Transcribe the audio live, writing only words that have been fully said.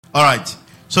All right.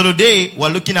 So today we're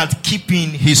looking at keeping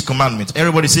his commandments.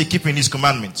 Everybody say keeping his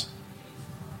commandments.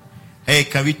 Hey,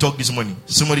 can we talk this morning?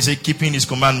 Somebody say keeping his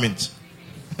commandments.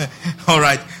 All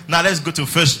right. Now let's go to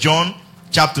 1 John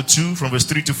chapter 2 from verse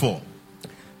 3 to 4.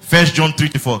 1 John 3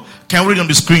 to 4. Can we read on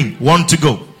the screen? 1 to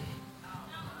go.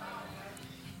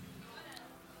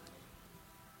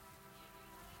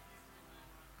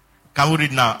 Can we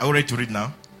read now? Are we ready to read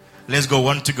now? Let's go.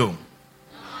 1 to go.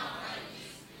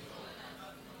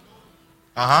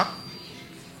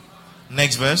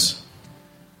 Next verse.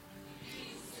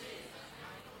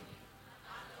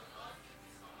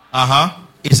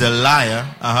 Is a liar.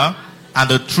 And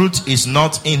the truth is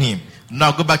not in him.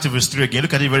 Now go back to verse 3 again.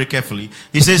 Look at it very carefully.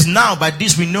 He says, now by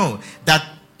this we know that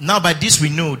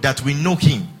we know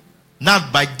him.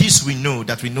 Now by this we know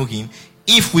that we know him,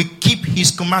 if we keep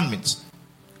his commandments.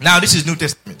 Now this is New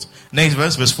Testament. Next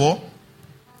verse, verse 4.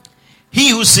 He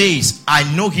who says, I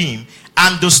know him,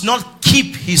 and does not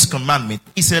keep his commandment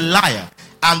is a liar,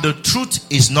 and the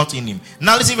truth is not in him.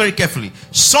 Now listen very carefully.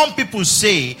 Some people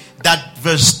say that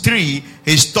verse 3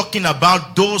 is talking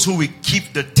about those who will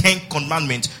keep the 10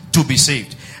 commandments to be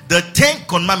saved. The 10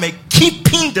 commandments,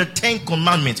 keeping the 10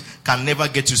 commandments can never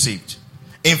get you saved.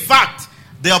 In fact,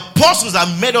 the apostles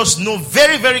have made us know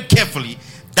very, very carefully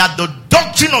that the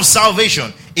doctrine of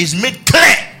salvation is made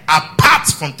clear apart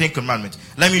from 10 commandments.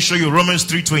 Let me show you Romans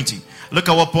 3:20. Look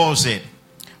at what Paul said.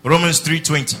 Romans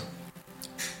 3:20.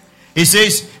 He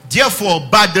says, therefore,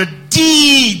 by the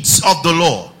deeds of the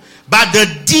law, by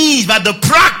the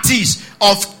practice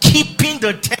of keeping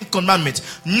the 10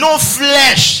 commandments, no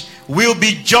flesh will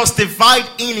be justified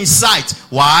in his sight.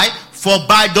 Why? For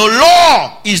by the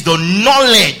law is the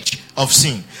knowledge of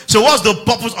sin. So what's the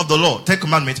purpose of the law? 10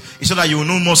 commandments is so that you will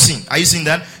know more sin. Are you seeing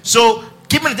that? So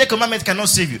keeping the 10 commandments cannot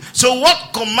save you. So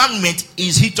what commandment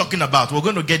is he talking about? We're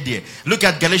going to get there. Look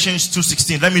at Galatians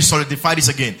 2:16. Let me solidify this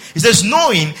again. It says,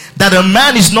 knowing that a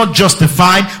man is not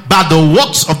justified by the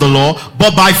works of the law,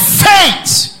 but by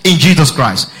faith in Jesus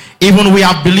Christ. Even we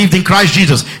have believed in Christ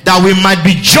Jesus, that we might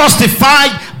be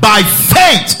justified by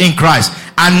faith in Christ,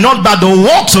 and not by the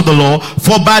works of the law.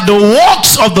 For by the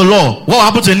works of the law, what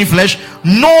happens to any flesh?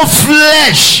 No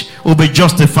flesh will be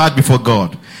justified before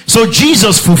God. So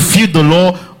Jesus fulfilled the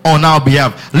law on our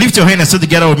behalf. Lift your hand and say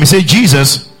together with me. Say,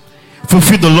 Jesus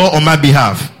fulfilled the law on my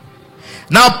behalf.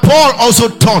 Now Paul also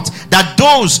taught that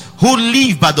those who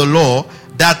live by the law,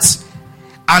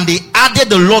 and they added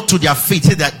the law to their faith,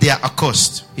 said that they are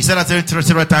accursed. He said that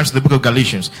several times in the book of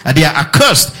Galatians. And they are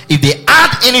accursed if they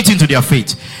add anything to their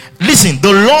faith. Listen,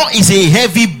 the law is a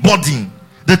heavy burden.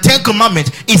 The 10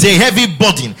 commandments is a heavy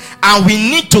burden, and we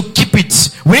need to keep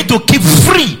it. We need to keep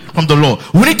free from the law.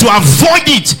 We need to avoid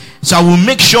it, so I will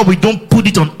make sure we don't put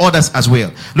it on others as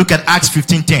well. Look at Acts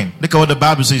 15:10. Look at what the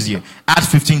Bible says here. Acts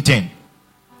 15:10.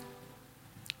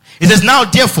 It says, now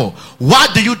therefore, why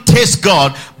do you test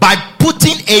God by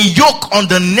putting a yoke on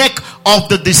the neck of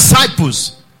the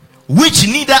disciples, which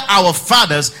neither our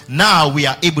fathers now we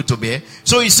are able to bear?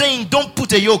 So he's saying, don't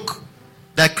put a yoke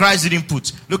that Christ didn't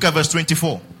put. Look at verse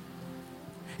 24.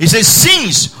 He says,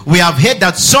 since we have heard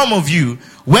that some of you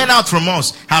went out from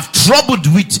us, have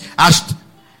troubled with us,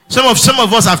 some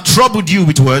of us have troubled you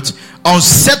with words,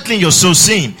 unsettling your soul,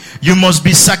 saying, you must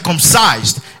be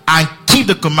circumcised and keep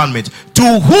the commandment,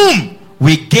 to whom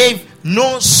we gave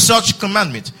no such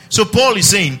commandment. So Paul is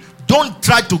saying, don't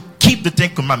try to keep the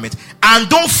 10 commandments, and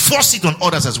don't force it on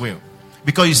others as well,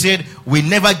 because he said we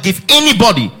never give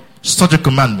anybody such a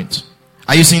commandment.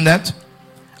 Are you seeing that?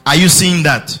 Are you seeing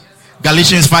that?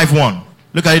 Galatians 5:1.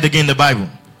 Look at it again in the Bible.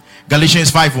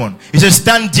 Galatians 5:1. It says,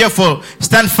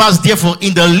 stand fast therefore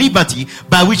in the liberty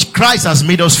by which Christ has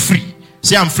made us free.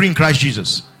 Say, I'm free in Christ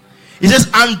Jesus. It says,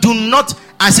 and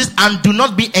do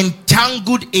not be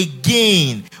entangled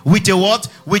again with a what?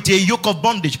 With a yoke of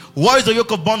bondage. What is the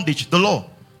yoke of bondage? The law.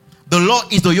 The law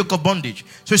is the yoke of bondage.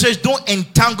 So it says, don't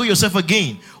entangle yourself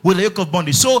again with the yoke of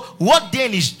bondage. So what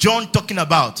then is John talking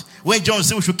about when John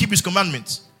said we should keep his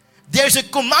commandments? There is a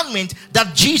commandment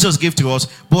that Jesus gave to us,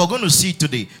 but we're going to see it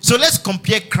today. So let's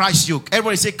compare Christ's yoke.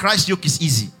 Everybody say Christ's yoke is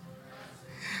easy.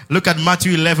 Look at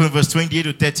Matthew 11 verse 28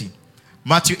 to 30.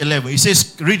 Matthew 11. It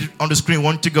says, read it on the screen.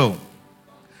 1 to go.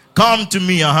 Come to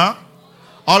me, all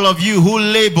of you who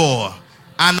labor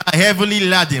and are heavily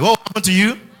laden. What happened to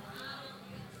you?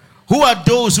 Who are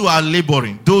those who are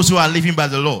laboring? Those who are living by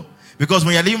the law. Because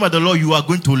when you are living by the law, you are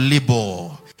going to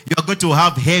labor. You are going to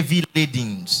have heavy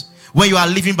ladings. When you are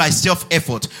living by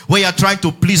self-effort, when you are trying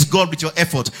to please God with your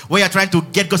effort, when you are trying to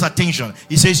get God's attention,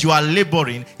 he says you are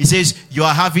laboring. He says you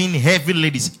are having heavy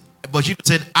ladings. But Jesus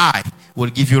said, I will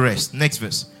give you rest. Next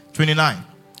verse, 29.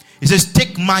 He says,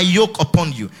 take my yoke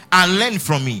upon you and learn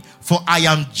from me, for I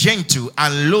am gentle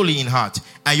and lowly in heart,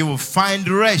 and you will find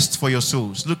rest for your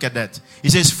souls. Look at that. He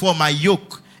says, for my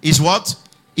yoke is what?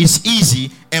 Is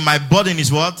easy, and my burden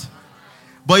is what?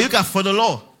 But you look at for the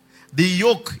law, the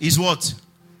yoke is what?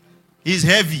 Is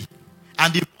heavy,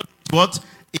 and the burden is what?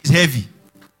 Is heavy.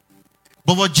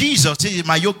 But for Jesus, says,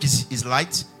 my yoke is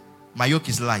light, my yoke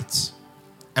is light,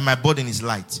 and my burden is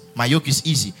light. My yoke is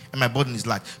easy, and my burden is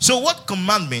light. So what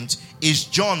commandment is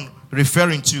John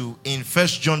referring to in 1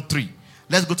 John 3?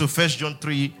 Let's go to 1 John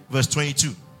 3, verse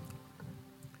 22.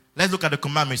 Let's look at the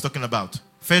commandment he's talking about.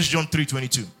 1 John 3,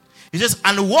 22. He says,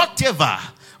 and whatever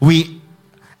we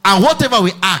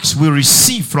ask, we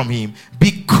receive from him,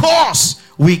 because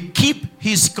we keep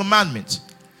his commandments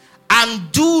and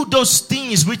do those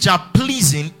things which are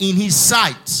pleasing in his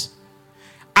sight.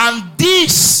 And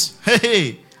this,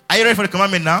 are you ready for the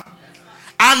commandment now?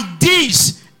 And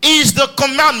this is the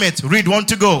commandment. Read, want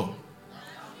to go.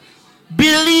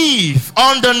 Believe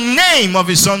on the name of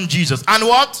his son Jesus. And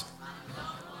what?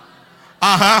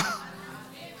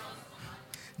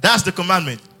 That's the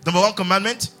commandment. Number one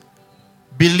commandment,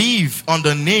 believe on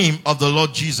the name of the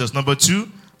Lord Jesus. Number two,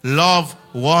 love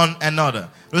one another.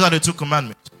 Those are the two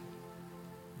commandments.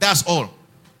 That's all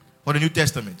for the New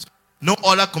Testament. No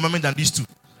other commandment than these two.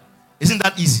 Isn't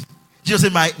that easy? Jesus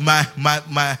said,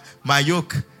 my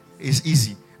yoke is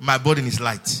easy. My burden is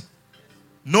light.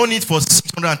 No need for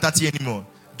 630 anymore.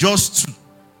 Just two.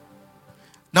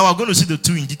 Now we're going to see the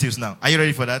two in details now. Are you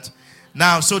ready for that?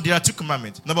 Now, so there are two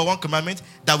commandments. Number one commandment,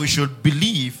 that we should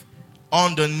believe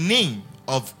on the name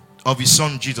of his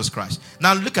son Jesus Christ.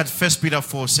 Now look at 1 Peter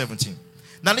 4:17.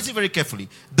 Now listen very carefully.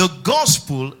 The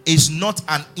gospel is not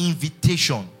an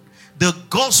invitation. The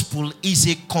gospel is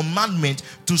a commandment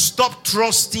to stop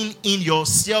trusting in your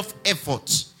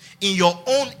self-efforts, in your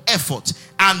own effort,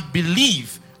 and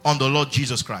believe on the Lord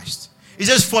Jesus Christ. It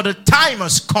says, for the time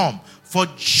has come for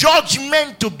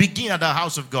judgment to begin at the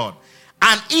house of God.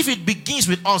 And if it begins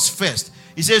with us first,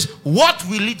 it says, what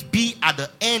will it be at the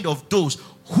end of those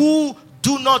who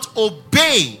do not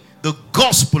obey the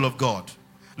gospel of God?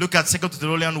 Look at 2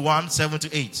 Thessalonians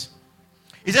 1:7-8.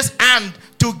 It says, and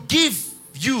to give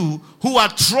you who are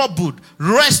troubled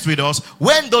rest with us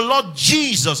when the Lord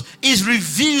Jesus is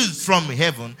revealed from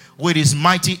heaven with his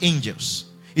mighty angels.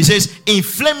 It says, in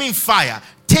flaming fire,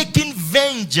 taking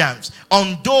vengeance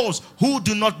on those who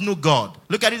do not know God.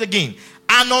 Look at it again.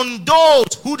 And on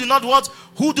those who do not what?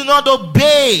 Who do not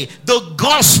obey the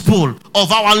gospel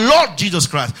of our Lord Jesus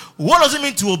Christ. What does it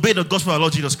mean to obey the gospel of our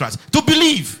Lord Jesus Christ? To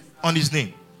believe on his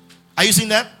name. Are you seeing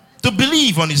that? To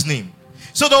believe on his name.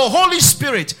 So the Holy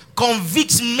Spirit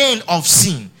convicts men of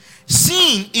sin.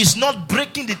 Sin is not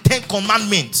breaking the 10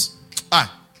 commandments.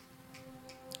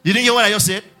 You didn't hear what I just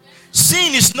said?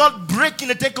 Sin is not breaking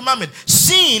the 10 commandments.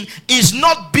 Sin is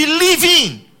not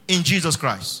believing in Jesus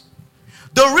Christ.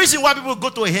 The reason why people go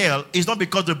to hell is not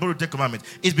because they break the 10 commandments.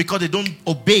 It's because they don't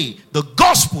obey the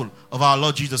gospel of our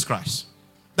Lord Jesus Christ.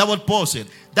 That's what Paul said.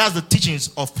 That's the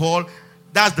teachings of Paul.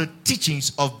 That's the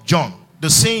teachings of John. The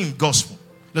same gospel.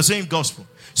 The same gospel.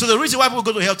 So the reason why people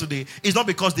go to hell today is not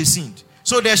because they sinned.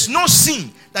 So there's no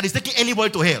sin that is taking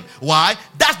anybody to hell. Why?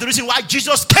 That's the reason why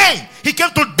Jesus came. He came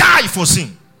to die for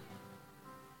sin.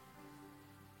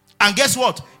 And guess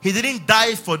what? He didn't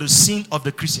die for the sin of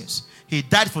the Christians. He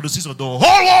died for the sins of the whole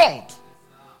world.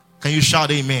 Can you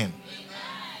shout amen?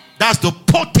 That's the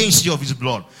potency of his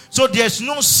blood. So there's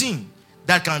no sin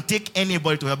that can take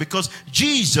anybody to hell, because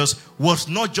Jesus was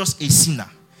not just a sinner.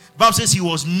 The Bible says he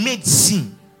was made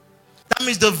sin. That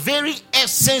means the very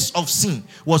essence of sin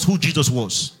was who Jesus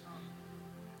was.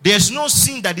 There's no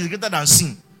sin that is greater than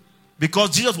sin,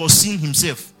 because Jesus was sin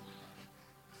himself.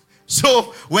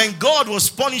 So when God was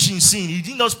punishing sin, he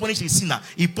did not punish a sinner.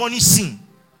 He punished sin.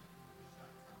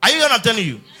 Are you hearing what I'm telling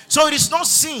you? So it is not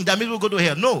sin that makes people go to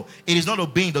hell. No, it is not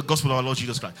obeying the gospel of our Lord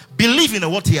Jesus Christ. Believing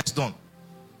in what he has done.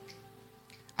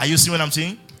 Are you seeing what I'm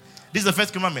saying? This is the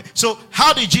first commandment. So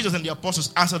how did Jesus and the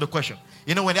apostles answer the question?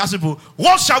 You know, when they ask people,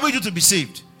 what shall we do to be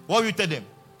saved? What will you tell them?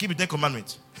 Keep the 10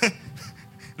 commandments.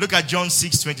 Look at John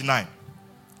 6:29.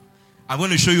 I'm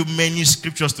going to show you many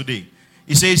scriptures today.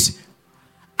 It says,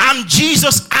 and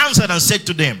Jesus answered and said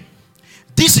to them,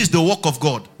 this is the work of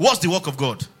God. What's the work of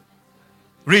God?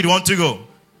 Read, want to go?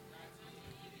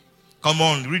 Come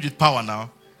on, read with power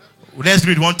now. Let's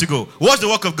read, want to go. What's the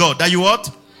work of God? That you what?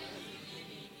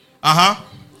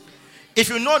 If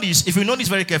you notice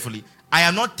very carefully, I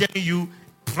am not telling you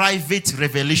private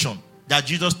revelation that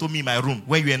Jesus told me in my room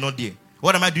when you are not there.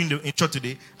 What am I doing in church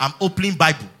today? I'm opening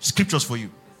Bible, scriptures for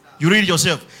you. You read it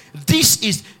yourself. This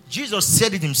is, Jesus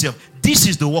said it himself. This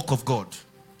is the work of God.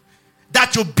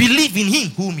 that you believe in him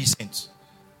whom he sent.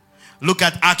 Look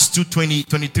at Acts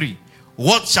 2:23.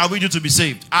 What shall we do to be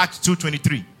saved? Acts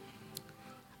 2:23.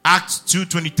 Acts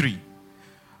 2:23.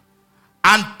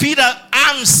 And Peter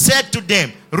said to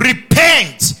them,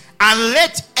 repent and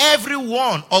let every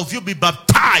one of you be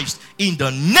baptized in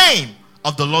the name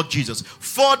of the Lord Jesus.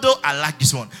 I like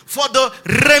this one. For the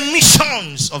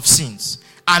remissions of sins.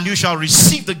 And you shall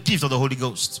receive the gift of the Holy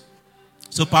Ghost.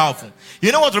 So powerful.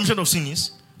 You know what remission of sin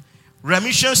is?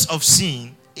 Remissions of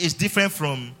sin is different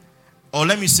from, or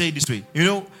let me say it this way.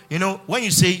 You know, when you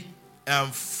say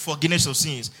forgiveness of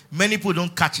sins, many people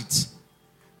don't catch it.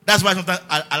 That's why sometimes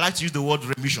I like to use the word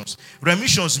remissions.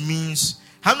 Remissions means,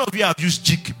 how many of you have used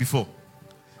jig before?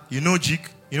 You know jig?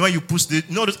 You know when you push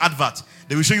those adverts,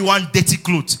 they will show you one dirty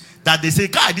cloth that they say,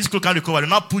 God, this cloth can't recover. They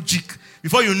now put jig.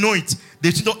 Before you know it,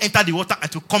 they still don't enter the water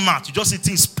and to come out. You just see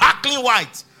things sparkling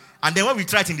white. And then when we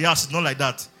try it in the house, it's not like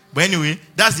that. But anyway,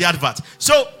 that's the advert.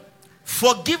 So,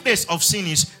 forgiveness of sin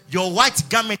is your white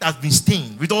garment has been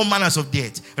stained with all manners of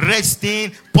dirt. Red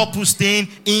stain, purple stain,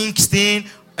 ink stain,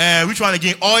 which one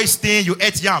again? Oil stain, you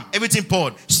ate yam, everything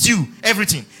poured, stew,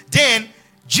 everything. Then,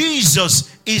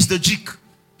 Jesus is the jig,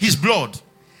 his blood.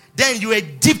 Then you were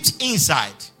dipped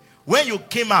inside. When you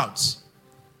came out,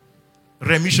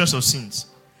 remissions of sins.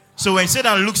 So when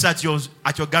Satan looks at your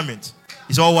garment,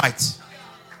 it's all white.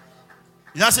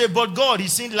 He now say, but God, he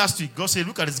sinned last week. God said,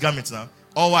 look at his garment now,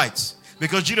 all white.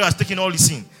 Because Jesus has taken all his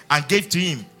sin and gave to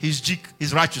him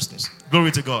his righteousness.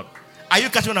 Glory to God. Are you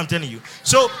catching what I'm telling you?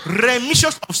 So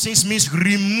remission of sins means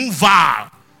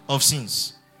removal of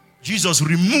sins. Jesus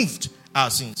removed our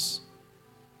sins.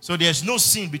 So there's no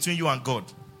sin between you and God.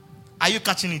 Are you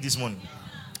catching it this morning?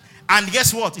 And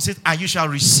guess what? He said, and you shall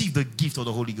receive the gift of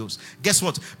the Holy Ghost. Guess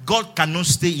what? God cannot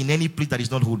stay in any place that is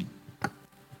not holy.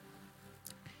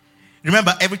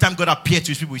 Remember, every time God appeared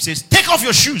to his people, he says, take off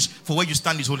your shoes, for where you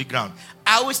stand is holy ground.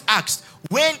 I always asked,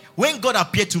 when God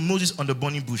appeared to Moses on the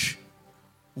burning bush,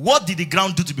 what did the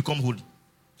ground do to become holy?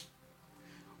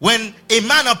 When a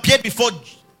man appeared before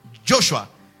Joshua,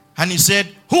 and he said,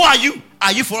 who are you?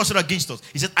 Are you for us or against us?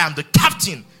 He said, I am the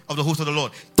captain of the host of the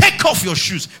Lord. Take off your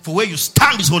shoes, for where you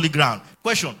stand is holy ground.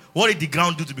 Question, what did the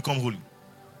ground do to become holy?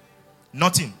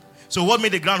 Nothing. So what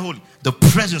made the ground holy? The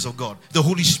presence of God, the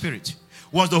Holy Spirit.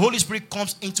 Once the Holy Spirit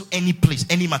comes into any place,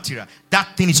 any material,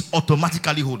 that thing is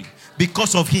automatically holy.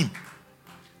 Because of him.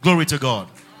 Glory to God.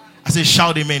 I say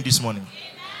shout amen this morning.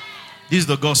 Amen. This is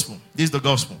the gospel. This is the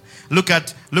gospel. Look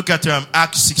at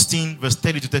Acts 16 verse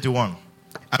 30 to 31.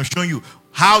 I'm showing you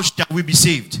how shall we be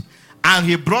saved. And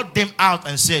he brought them out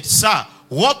and said, sir,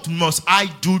 what must I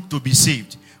do to be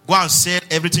saved? Go and sell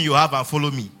everything you have and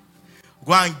follow me.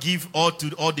 Go and give all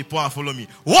to all the poor and follow me.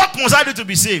 What must I do to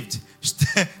be saved?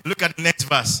 Look at the next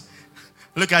verse.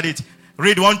 Look at it.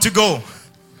 Read 1 to go.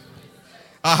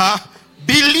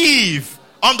 Believe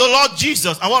on the Lord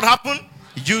Jesus. And what happened?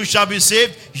 You shall be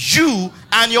saved, you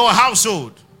and your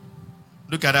household.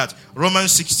 Look at that.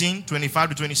 Romans 16, 25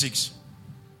 to 26.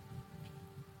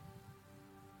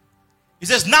 It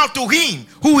says, now to him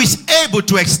who is able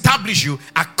to establish you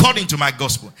according to my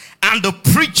gospel and the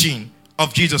preaching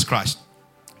of Jesus Christ,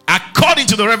 according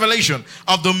to the revelation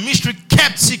of the mystery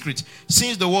kept secret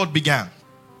since the world began,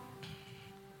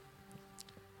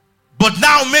 but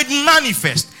now made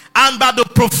manifest and by the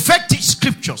prophetic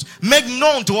scriptures made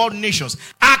known to all nations,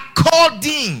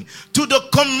 according to the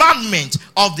commandment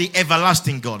of the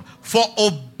everlasting God, for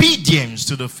obedience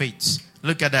to the faith.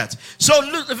 Look at that. So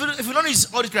look, if you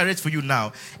notice all this I read for you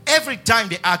now, every time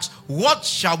they asked, what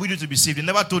shall we do to be saved? They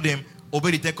never told them,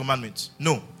 obey the 10 commandments.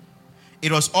 No.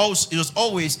 It was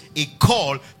always a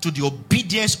call to the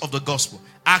obedience of the gospel.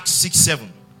 Acts 6:7.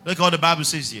 Look at what the Bible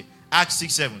says here. Acts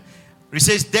 6:7. It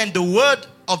says, then the word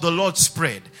of the Lord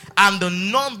spread, and the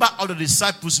number of the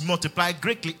disciples multiplied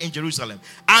greatly in Jerusalem.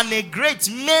 And a great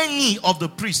many of the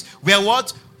priests were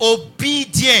what?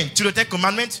 Obedient to the 10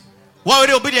 commandments. What were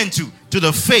they obedient to? To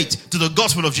the faith, to the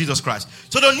gospel of Jesus Christ.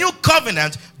 So the new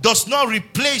covenant does not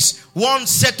replace one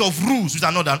set of rules with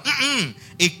another.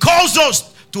 It calls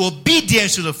us to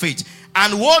obedience to the faith.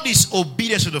 And what is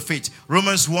obedience to the faith?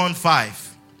 Romans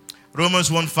 1:5. Romans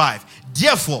 1:5.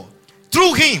 Therefore,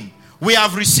 through him we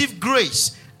have received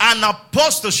grace and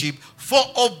apostleship for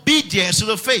obedience to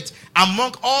the faith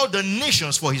among all the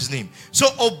nations for his name. So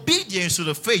obedience to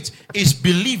the faith is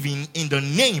believing in the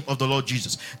name of the Lord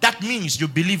Jesus. That means you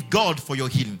believe God for your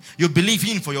healing. You believe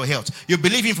him for your health. You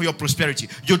believe him for your prosperity.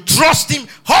 You trust him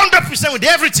 100% with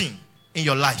everything in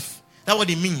your life. That's what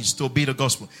it means to obey the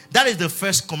gospel. That is the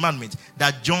first commandment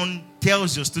that John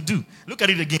tells us to do. Look at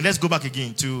it again. Let's go back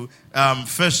again to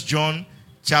 1 John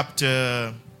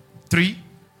chapter 3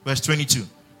 verse 22.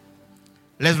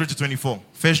 Let's read to 24.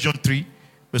 1 John 3,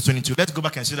 verse 22. Let's go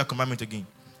back and see that commandment again.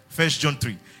 1 John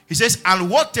 3. He says, and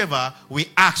whatever we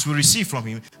ask, we receive from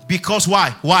him. Because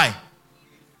why? Why?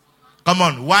 Come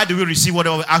on. Why do we receive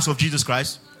whatever we ask of Jesus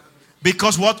Christ?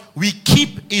 Because what? We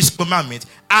keep his commandment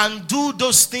and do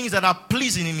those things that are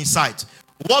pleasing in his sight.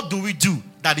 What do we do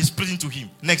that is pleasing to him?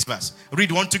 Next verse.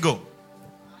 Read one to go.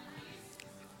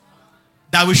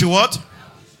 That we should what?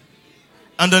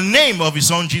 In the name of his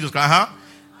son Jesus Christ.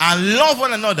 And love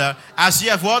one another as he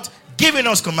have what? Given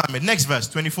us commandment. Next verse.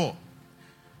 24.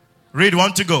 Read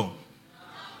one to go.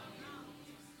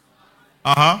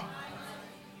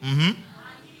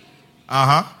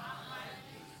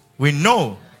 We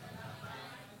know.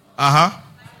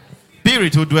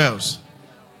 Spirit who dwells.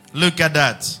 Look at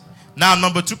that. Now,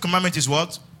 number 2 commandment is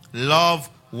what? Love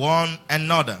one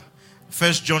another.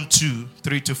 1 John 2,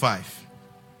 3 to 5.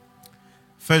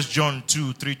 1 John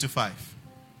 2, 3 to 5.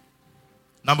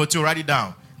 Number 2, write it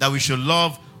down. That we should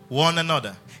love one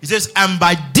another. He says, and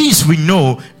by this we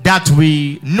know that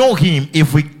we know him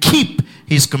if we keep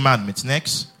his commandments.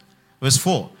 Next. Verse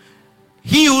 4.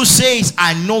 He who says,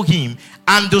 I know him,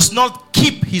 and does not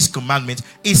keep his commandments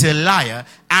is a liar,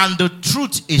 and the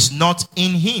truth is not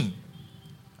in him.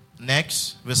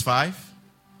 Next. Verse 5.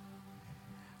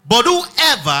 But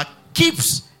whoever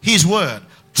keeps his word,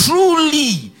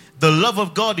 truly the love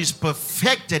of God is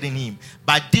perfected in him.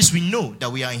 By this we know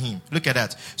that we are in him. Look at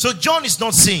that. So John is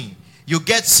not saying you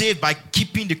get saved by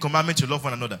keeping the commandment to love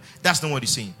one another. That's not what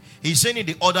he's saying. He's saying it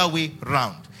the other way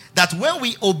round. That when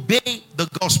we obey the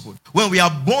gospel, when we are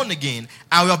born again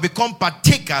and we have become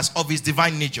partakers of his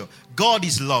divine nature, God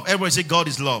is love. Everybody say God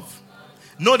is love.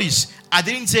 Notice, I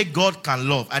didn't say God can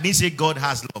love. I didn't say God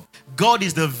has love. God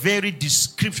is the very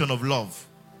description of love.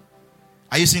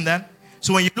 Are you seeing that?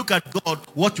 So when you look at God,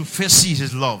 what you first see is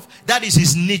his love. That is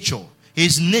his nature.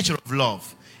 His nature of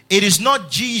love. It is not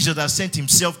Jesus that sent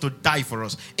himself to die for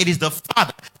us. It is the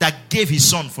Father that gave his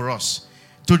son for us.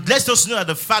 To let us know that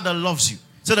the Father loves you.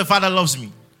 So the Father loves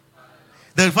me.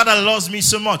 The Father loves me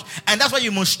so much. And that's why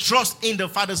you must trust in the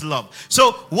Father's love.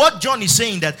 So what John is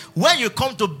saying, that when you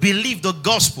come to believe the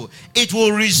gospel, it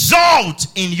will result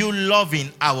in you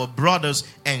loving our brothers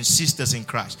and sisters in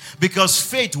Christ. Because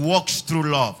faith works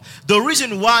through love. The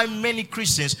reason why many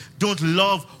Christians don't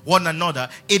love one another,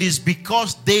 it is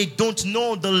because they don't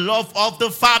know the love of the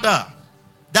Father.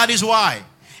 That is why.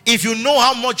 If you know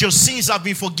how much your sins have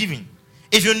been forgiven,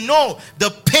 if you know the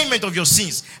payment of your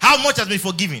sins, how much has been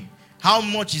forgiven, how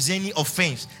much is any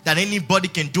offense that anybody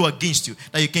can do against you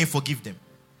that you can't forgive them?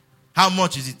 How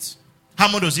much is it?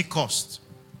 How much does it cost?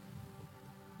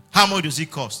 How much does it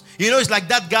cost? You know, it's like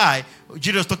that guy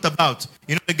Jesus talked about.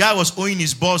 You know, the guy was owing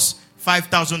his boss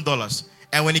 $5,000.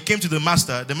 And when he came to the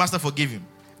master forgave him.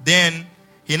 Then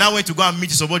he now went to go and meet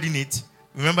his subordinate.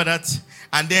 Remember that?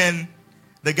 And then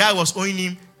the guy was owing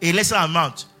him a lesser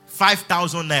amount,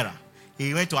 5,000 naira.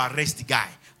 He went to arrest the guy,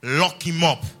 lock him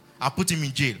up, and put him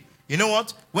in jail. You know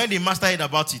what? When the master heard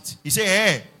about it, he said,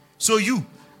 hey, so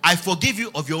I forgive you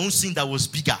of your own sin that was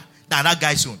bigger than that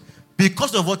guy's own.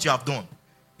 Because of what you have done.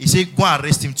 He said, go and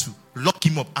arrest him too. Lock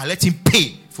him up and let him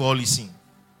pay for all his sin.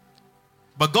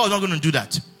 But God's not going to do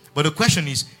that. But the question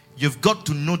is, you've got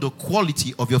to know the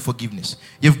quality of your forgiveness.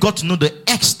 You've got to know the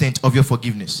extent of your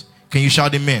forgiveness. Can you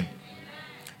shout amen?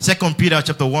 2 Peter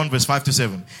chapter 1 verse 5 to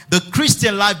 7. The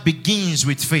Christian life begins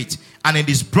with faith and it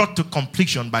is brought to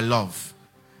completion by love.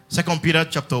 2 Peter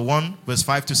chapter 1 verse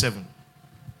 5 to 7.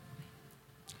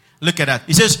 Look at that.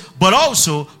 It says, but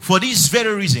also for this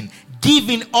very reason,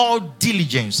 giving all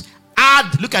diligence,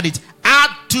 look at it, add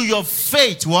to your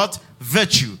faith what?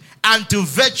 Virtue. And to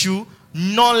virtue,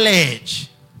 knowledge.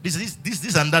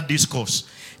 This and that discourse.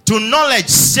 To knowledge,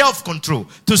 self-control.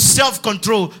 To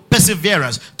self-control,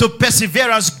 perseverance. To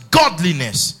perseverance,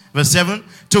 godliness. Verse 7.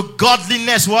 To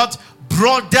godliness, what?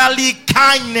 Brotherly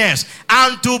kindness.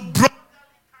 And to brotherly kindness,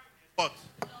 what?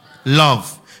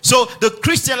 Love. So the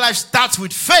Christian life starts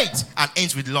with faith and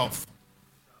ends with love.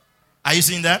 Are you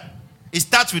seeing that? It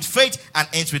starts with faith and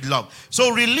ends with love.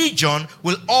 So religion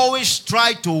will always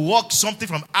try to work something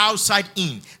from outside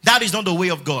in. That is not the way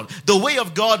of God. The way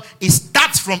of God is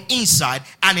starts from inside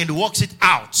and it works it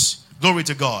out. Glory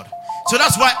to God. So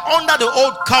that's why under the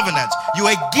old covenant, you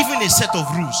were given a set of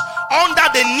rules. Under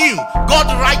the new, God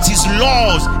writes his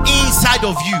laws inside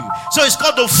of you. So it's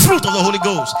called the fruit of the Holy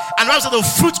Ghost. And also the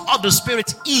fruit of the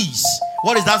Spirit is.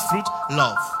 What is that fruit?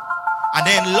 Love. And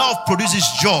then love produces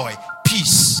joy,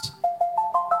 peace,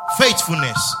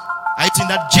 faithfulness,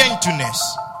 that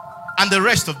gentleness, and the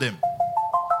rest of them.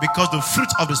 Because the fruit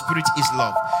of the Spirit is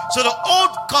love. So the old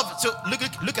covenant. So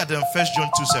look at them 1 John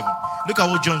 2:7. Look at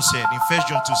what John said in 1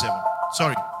 John 2:7.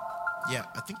 Sorry. Yeah,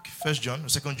 I think 1 John or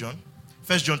 2 John.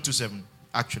 1 John 2:7,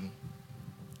 actually.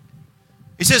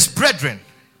 It says, brethren,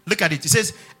 look at it. It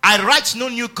says, I write no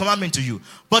new commandment to you,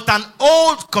 but an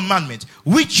old commandment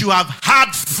which you have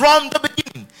heard from the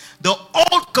beginning. The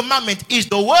old commandment is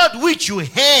the word which you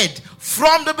heard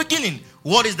from the beginning.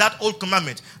 What is that old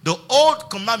commandment? The old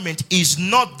commandment is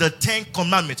not the 10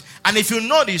 commandments. And if you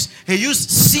notice, he used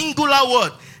singular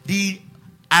word.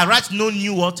 I write no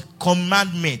new word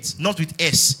commandment, not with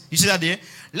S. You see that there?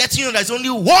 Letting you know there's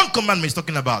only one commandment he's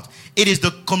talking about. It is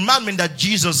the commandment that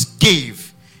Jesus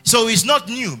gave. So it's not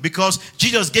new because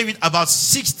Jesus gave it about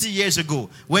 60 years ago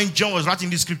when John was writing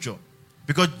this scripture.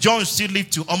 Because John still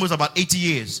lived to almost about 80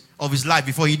 years of his life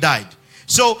before he died.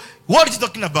 So what is he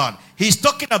talking about? He's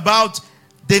talking about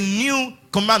the new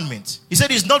commandment. He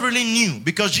said it's not really new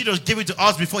because Jesus gave it to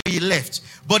us before he left.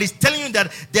 But he's telling you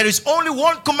that there is only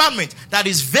one commandment that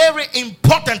is very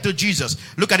important to Jesus.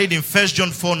 Look at it in 1 John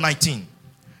 4:19.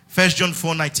 1 John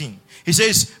 4:19. He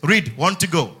says, read, 1 to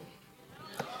go.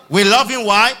 We love him.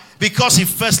 Why? Because he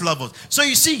first loved us. So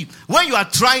you see, when you are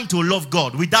trying to love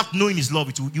God without knowing his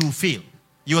love, you will fail.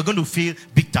 You are going to fail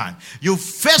big time. You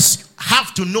first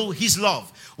have to know his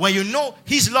love. When you know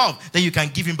his love, then you can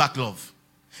give him back love.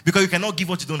 Because you cannot give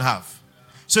what you don't have.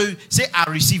 So say, I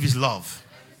receive his love.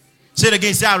 Say it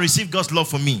again. Say, I receive God's love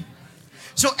for me.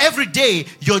 So every day,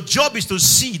 your job is to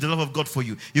see the love of God for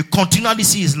you. You continually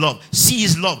see his love. See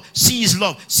his love. See his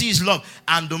love. See his love.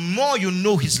 And the more you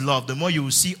know his love, the more you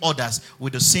will see others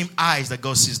with the same eyes that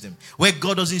God sees them. Where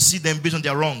God doesn't see them based on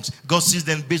their wrongs. God sees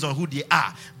them based on who they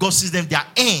are. God sees them their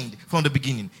end from the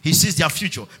beginning. He sees their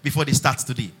future before they start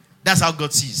today. That's how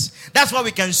God sees. That's why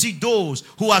we can see those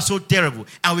who are so terrible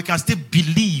and we can still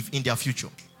believe in their future.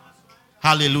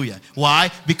 Hallelujah.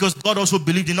 Why? Because God also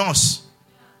believed in us.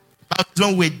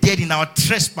 When we were dead in our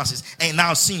trespasses and in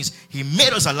our sins, he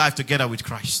made us alive together with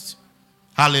Christ.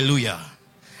 Hallelujah.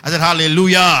 I said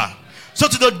hallelujah. So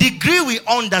to the degree we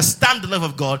understand the love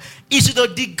of God, is to the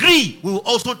degree we will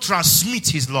also transmit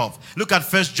his love. Look at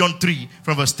 1 John 3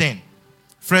 from verse 10.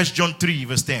 1 John 3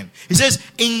 verse 10. He says,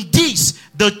 in this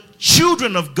the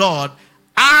children of God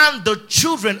and the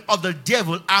children of the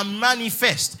devil are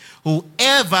manifest.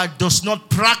 Whoever does not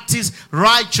practice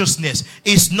righteousness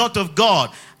is not of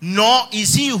God, nor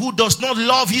is he who does not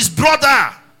love his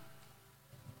brother.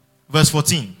 Verse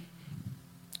 14.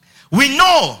 We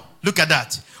know, look at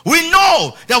that. We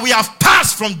know that we have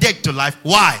passed from death to life.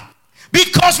 Why?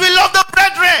 Because we love the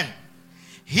brethren.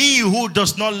 He who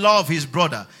does not love his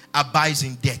brother abides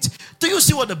in death. Do you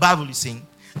see what the Bible is saying?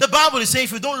 The Bible is saying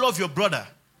if you don't love your brother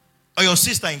or your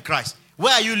sister in Christ,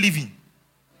 where are you living?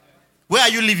 Where are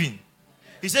you living?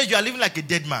 He says you are living like a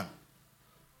dead man.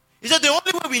 He said the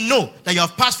only way we know that you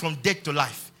have passed from death to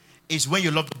life is when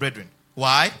you love the brethren.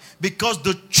 Why? Because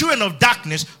the children of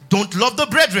darkness don't love the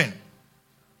brethren.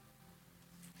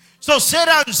 So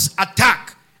Satan's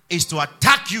attack is to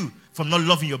attack you from not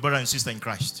loving your brother and sister in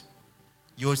Christ.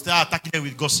 You will start attacking them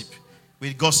with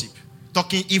gossip,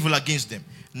 talking evil against them,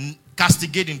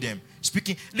 castigating them,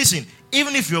 speaking. Listen,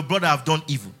 even if your brother have done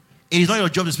evil, it is not your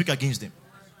job to speak against them.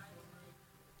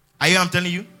 Are you? I'm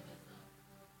telling you.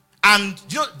 And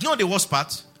do you know the worst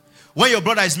part? When your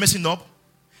brother is messing up,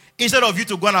 instead of you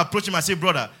to go and approach him and say,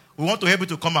 brother, we want to help you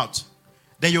to come out,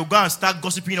 then you go and start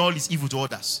gossiping all this evil to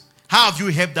others. How have you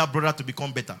helped that brother to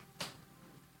become better?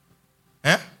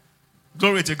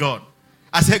 Glory to God.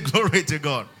 I said glory to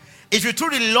God. If you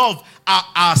truly love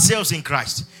ourselves in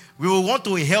Christ, we will want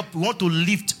to help, we want to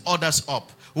lift others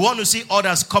up. We want to see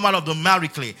others come out of the miry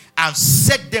clay and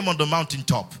set them on the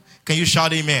mountaintop. Can you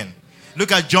shout amen?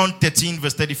 Look at John 13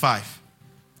 verse 35.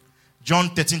 John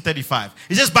 13:35.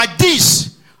 It says, by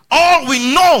this, all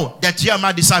we know that you are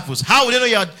my disciples. How would they know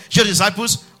you are your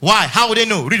disciples? Why? How would they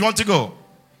know? Read 1 to go.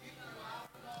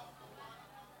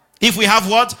 If we have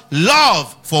what?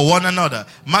 Love for one another.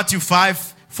 Matthew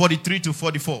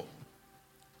 5:43-44.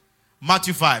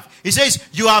 Matthew 5. It says,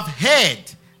 you have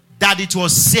heard that it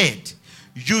was said,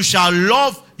 you shall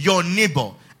love your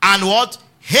neighbor and what?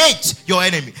 Hate your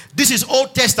enemy. This is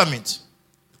Old Testament.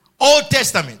 Old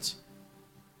Testament.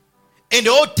 In the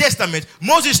Old Testament,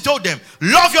 Moses told them,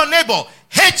 love your neighbor,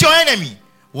 hate your enemy.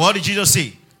 What did Jesus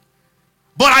say?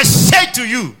 But I said to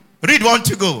you, read 1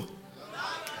 to go.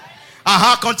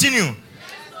 Continue.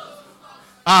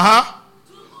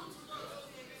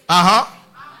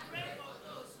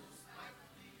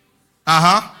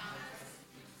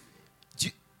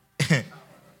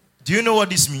 Do you know what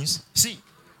this means? See,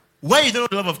 when you don't know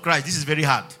the love of Christ, this is very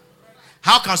hard.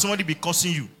 How can somebody be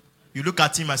cursing you? You look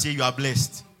at him and say you are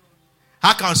blessed.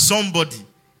 How can somebody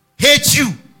hate you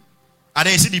and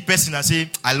then you see the person and say,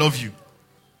 I love you?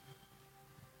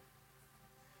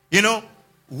 You know,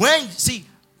 I said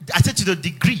to the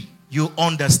degree you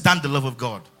understand the love of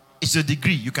God, it's the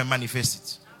degree you can manifest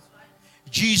it.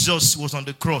 Jesus was on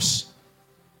the cross.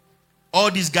 All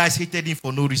these guys hated him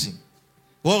for no reason.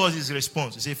 What was his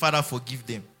response? He said, Father, forgive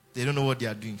them. They don't know what they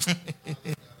are doing.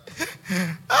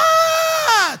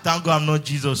 Thank God I'm not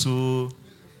Jesus. So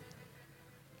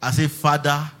I say,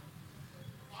 Father,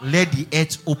 let the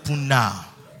earth open now.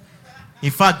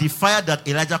 In fact, the fire that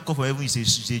Elijah called for heaven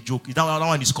is a joke. That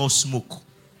one is called smoke.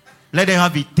 Let them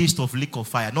have a taste of lake of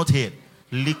fire. Not here.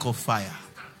 Lake of fire.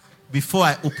 Before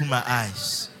I open my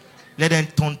eyes, let them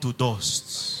turn to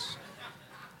dust.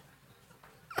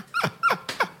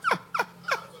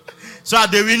 So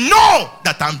that they will know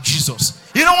that I'm Jesus.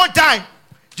 You know, one time,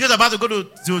 Jesus was about to go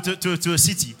to a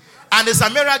city. And the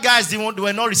Samaria guys, they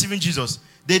were not receiving Jesus.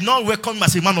 They did not welcome him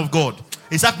as a man of God.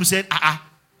 His disciples said,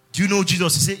 do you know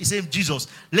Jesus? He said, Jesus,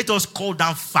 let us call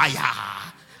down fire.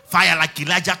 Fire like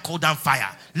Elijah called down fire.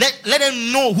 Let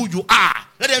them know who you are.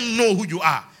 Let them know who you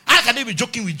are. How can they be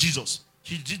joking with Jesus?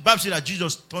 The Bible says that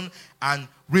Jesus turned and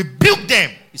rebuked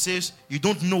them. He says, you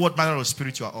don't know what manner of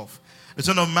spirit you are of. The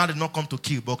Son of Man did not come to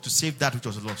kill, but to save that which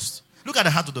was lost. Look at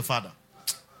the heart of the Father.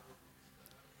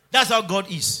 That's how God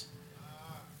is.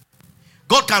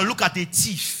 God can look at a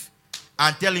thief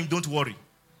and tell him, don't worry.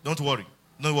 Don't worry.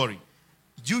 Don't worry.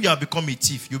 You have become a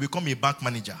thief. You become a bank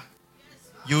manager.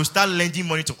 You will start lending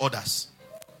money to others.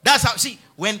 That's how, see,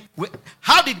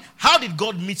 how did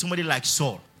God meet somebody like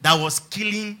Saul that was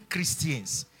killing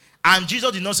Christians? And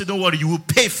Jesus did not say, don't worry, you will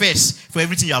pay first for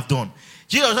everything you have done.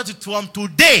 Jesus said to him,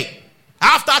 today,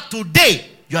 after today,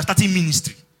 you are starting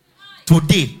ministry.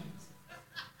 Today,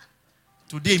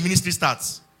 ministry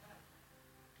starts.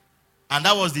 And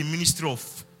that was the ministry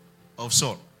of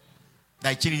Saul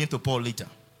that changed into Paul later.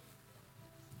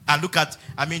 And look at,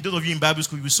 those of you in Bible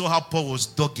school, you saw how Paul was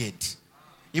dogged.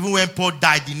 Even when Paul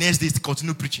died, the next day he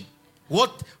continued preaching.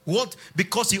 What?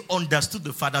 Because he understood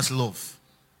the Father's love.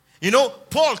 You know,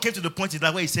 Paul came to the point in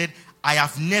that where he said, I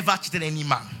have never cheated any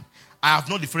man. I have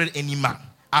not defrauded any man.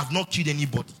 I have not killed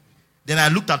anybody. Then I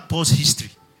looked at Paul's history.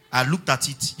 I looked at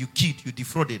it. You killed, you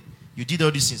defrauded, you did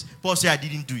all these things. Paul said, I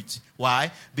didn't do it. Why?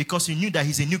 Because he knew that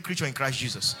he's a new creature in Christ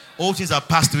Jesus. All things are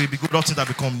passed away, because all things have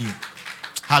become new.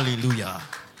 Hallelujah.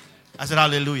 I said,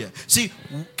 hallelujah. See,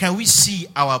 can we see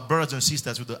our brothers and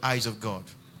sisters with the eyes of God?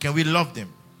 Can we love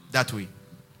them that way?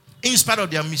 In spite of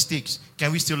their mistakes,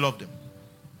 can we still love them?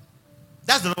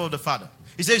 That's the love of the Father.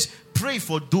 He says, pray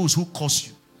for those who curse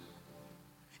you.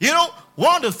 You know,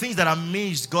 one of the things that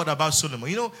amazed God about Solomon,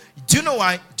 do you know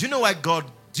why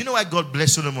God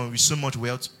blessed Solomon with so much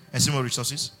wealth and so much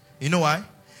resources? You know why?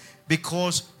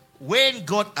 Because when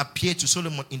God appeared to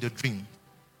Solomon in the dream,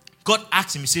 God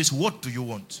asked him, he says, what do you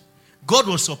want? God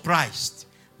was surprised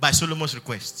by Solomon's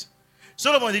request.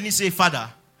 Solomon didn't say, Father,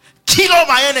 kill all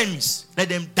my enemies, let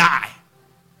them die.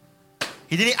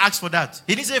 He didn't ask for that.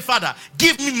 He didn't say, Father,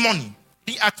 give me money.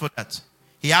 He asked for that.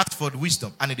 He asked for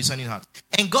wisdom and a discerning heart.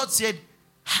 And God said,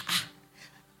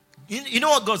 you know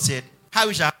what God said? I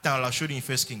wish I had time. I'll show you in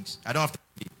 1 Kings. I don't have to.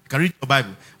 You can read your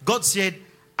Bible. God said,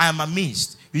 I am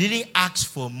amazed. You didn't ask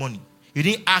for money. You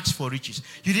didn't ask for riches.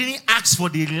 You didn't ask for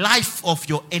the life of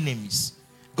your enemies.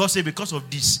 God said, because of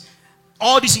this,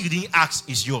 all this you didn't ask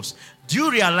is yours. Do you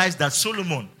realize that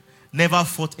Solomon never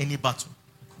fought any battle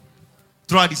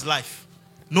throughout his life?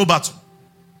 No battle.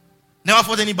 Never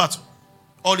fought any battle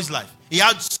all his life.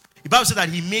 The Bible said that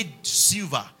he made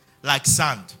silver like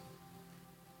sand.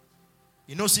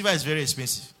 You know, silver is very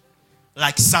expensive.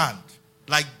 Like sand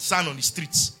on the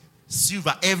streets.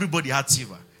 Silver, everybody had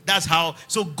silver. That's how,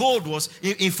 so gold was,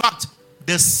 in fact,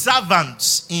 the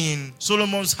servants in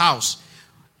Solomon's house,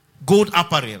 gold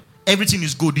apparel, everything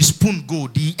is gold. The spoon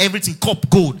gold, everything cup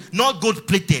gold, not gold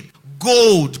plated,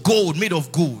 gold made of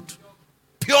gold,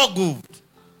 pure gold.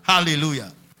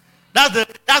 Hallelujah.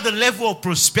 That's the level of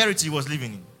prosperity he was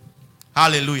living in.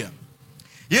 Hallelujah.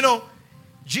 You know,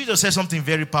 Jesus said something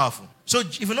very powerful. So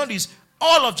if you notice,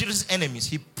 all of Jesus' enemies,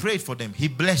 he prayed for them. He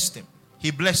blessed them.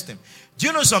 He blessed them. Do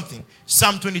you know something?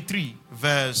 Psalm 23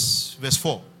 verse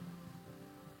 4.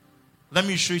 Let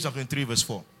me show you Psalm 23 verse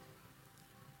 4.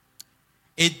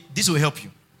 This will help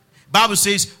you. Bible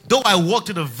says, though I walk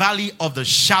through the valley of the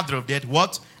shadow of death,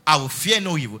 what? I will fear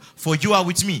no evil, for you are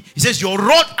with me. He says, your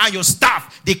rod and your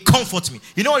staff, they comfort me.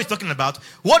 You know what he's talking about?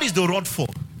 What is the rod for?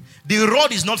 The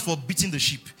rod is not for beating the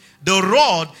sheep. The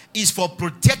rod is for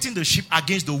protecting the sheep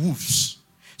against the wolves.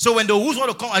 So when the wolves want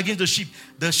to come against the sheep,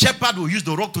 the shepherd will use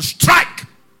the rod to strike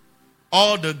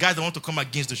all the guys that want to come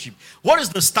against the sheep. What is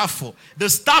the staff for? The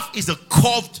staff is a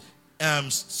curved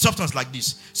substance like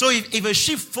this. So if a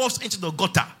sheep falls into the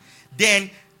gutter,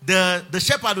 then the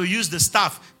shepherd will use the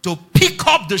staff to pick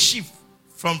up the sheep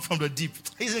from the deep.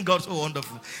 Isn't God so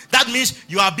wonderful? That means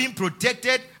you are being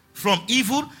protected from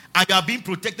evil, and you are being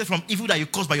protected from evil that you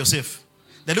caused by yourself.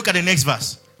 Then look at the next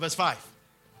verse. Verse 5.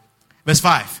 Verse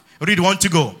 5. Read 1 to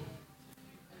go.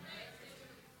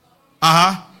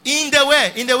 In the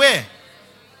way. In the way.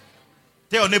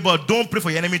 Tell your neighbor, don't pray for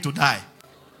your enemy to die.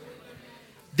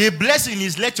 The blessing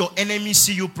is let your enemy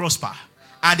see you prosper,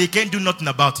 and they can't do nothing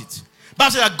about it.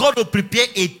 Bible says that God will prepare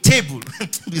a table,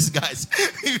 these guys,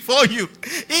 before you,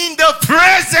 in the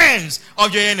presence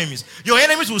of your enemies. Your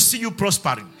enemies will see you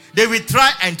prospering. They will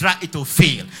try it to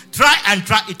fail. Try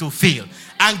it to fail.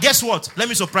 And guess what? Let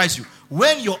me surprise you.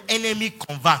 When your enemy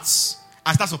converts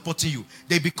and starts supporting you,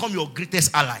 they become your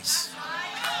greatest allies.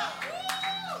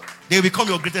 They become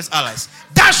your greatest allies.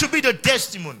 That should be the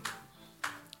testimony.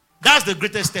 That's the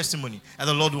greatest testimony that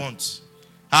the Lord wants.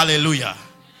 Hallelujah.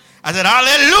 I said,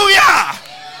 hallelujah.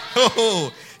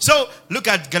 Oh. So, look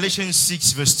at Galatians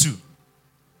 6 verse 2.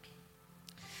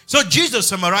 So, Jesus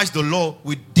summarized the law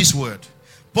with this word.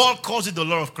 Paul calls it the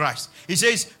law of Christ. He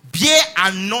says, bear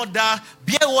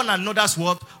one another's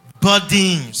what?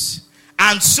 Burdens.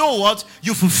 And so what?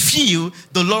 You fulfill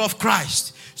the law of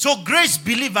Christ. So, grace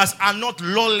believers are not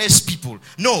lawless people.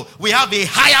 No, we have a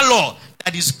higher law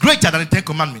that is greater than the 10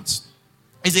 commandments.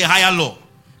 It's a higher law.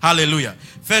 Hallelujah.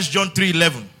 1 John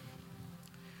 3:11.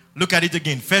 Look at it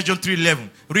again. 1 John 3:11.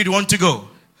 Read 1 to go.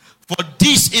 For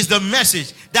this is the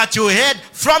message that you heard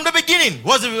from the beginning.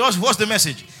 What's the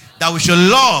message? That we should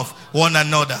love one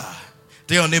another.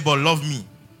 Tell your neighbor, love me.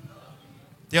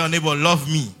 Tell your neighbor, love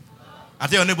me. And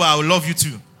tell your neighbor, I will love you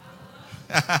too.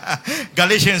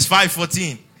 Galatians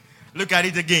 5:14. Look at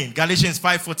it again. Galatians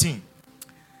 5:14.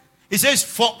 It says,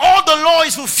 for all the law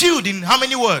is fulfilled in how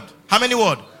many words? How many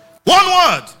words? One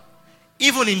word.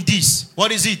 Even in this.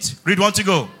 What is it? Read 1 to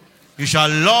go. You shall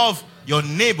love your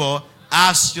neighbor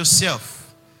as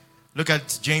yourself. Look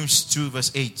at James 2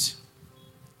 verse 8.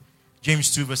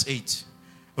 James 2 verse 8.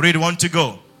 Read 1 to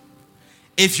go.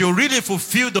 If you really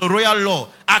fulfill the royal law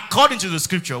according to the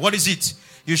scripture, what is it?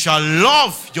 You shall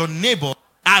love your neighbor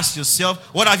as yourself.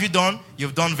 What have you done?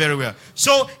 You've done very well.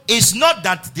 So it's not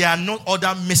that there are no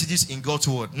other messages in God's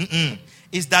word.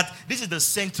 It's that this is the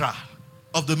center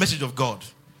of the message of God.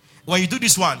 When you do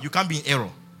this one, you can't be in error.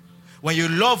 When you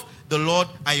love the Lord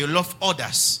and you love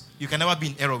others, you can never be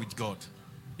in error with God.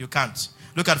 You can't.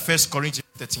 Look at 1 Corinthians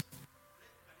 13.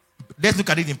 Let's look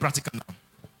at it in practical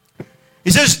now.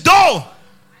 It says, though,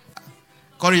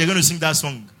 Corey, you're going to sing that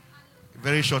song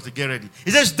very short to get ready.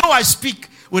 It says, though I speak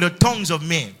with the tongues of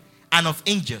men and of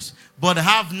angels, but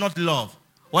have not love,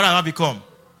 what have I become?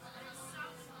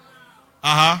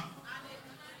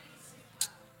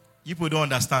 You people don't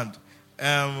understand.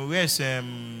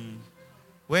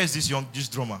 Where's this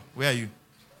drummer? Where are you?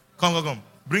 Come.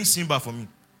 Bring Simba for me.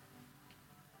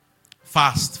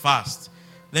 Fast.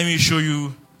 Let me show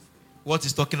you what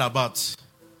he's talking about.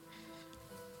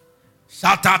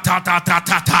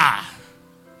 Sha-ta-ta-ta-ta-ta-ta.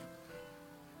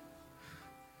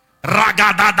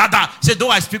 Raga-da-da-da. Say, though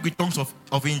I speak with tongues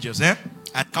of angels, I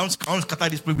can't scatter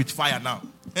this place with fire now.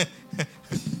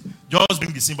 Just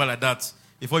bring the cymbal like that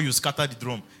before you scatter the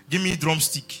drum. Give me a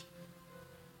drumstick.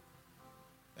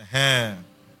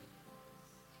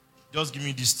 Just give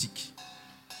me this stick.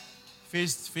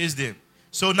 Face them.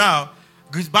 So now,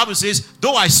 the Bible says,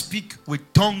 though I speak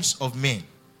with tongues of men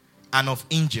and of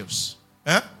angels,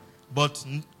 but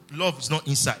love is not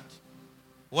inside.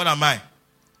 What am I?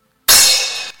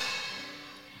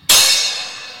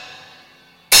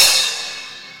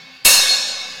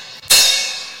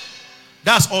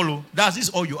 That's all. This is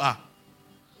all you are.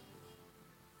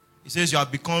 It says you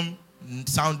have become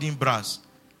sounding brass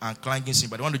and clanging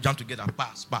cymbal. They want to jump together.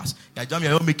 Pass. You're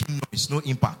not making noise, no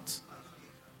impact.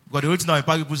 Because the only thing that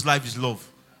impacts people's life is love.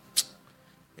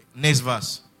 Next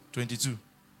verse, 22.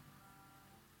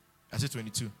 I said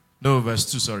 22. No,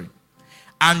 verse 2, sorry.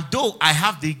 And though I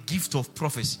have the gift of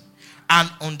prophecy and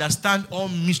understand all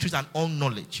mysteries and all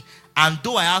knowledge, and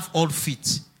though I have all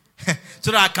faith,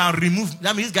 so that I can remove,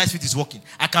 that means this guy's faith is working.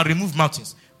 I can remove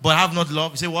mountains, but I have not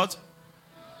love. You say what?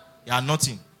 You are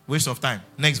nothing. Waste of time.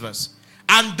 Next verse.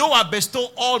 And though I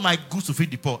bestow all my goods to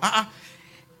feed the poor.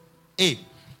 Hey,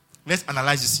 let's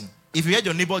analyze this thing. If you heard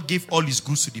your neighbor give all his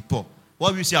goods to the poor,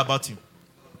 what will you say about him?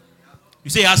 You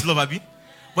say he has love, Abi?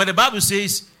 But the Bible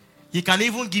says he can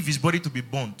even give his body to be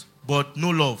burned, but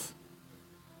no love.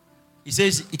 He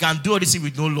says he can do all this thing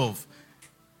with no love.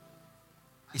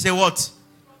 He said what?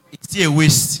 It's still a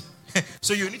waste.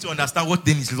 So you need to understand what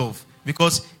then is love.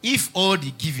 Because if all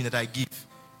the giving that I give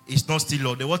is not still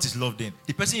love, then what is love then?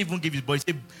 The person even gave his body,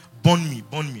 say, burn me.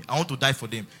 I want to die for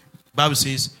them. The Bible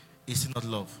says, it's not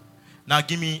love. Now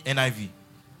give me NIV.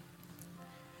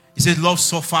 It says, love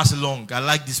suffers long. I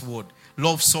like this word.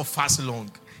 Love suffers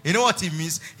long. You know what it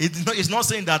means? It's not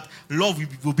saying that love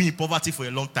will be in poverty for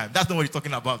a long time. That's not what he's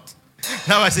talking about.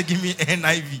 Now I say, give me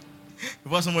NIV.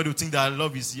 Because somebody will think that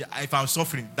love is, if I'm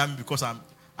suffering, that means because I'm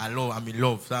in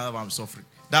love. That's why I'm suffering.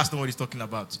 That's not what he's talking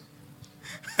about.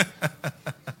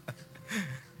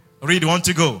 Read, want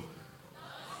to go?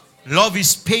 Love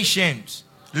is patient.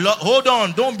 Hold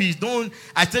on,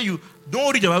 I tell you,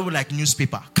 don't read the Bible like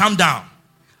newspaper. Calm down.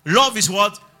 Love is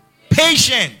what?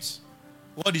 Patience.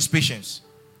 What is patience?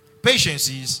 Patience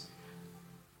is,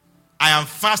 I am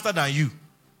faster than you,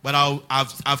 but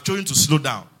I've chosen to slow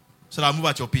down so that I move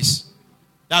at your pace.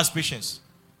 That's patience.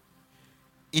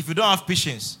 If you don't have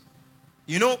patience,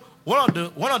 you know,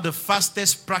 one of the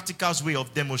fastest practical way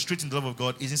of demonstrating the love of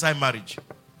God is inside marriage.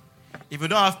 If you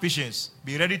don't have patience,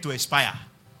 be ready to expire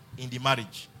in the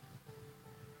marriage.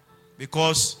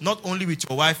 Because not only with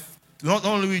your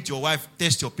wife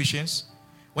test your patience,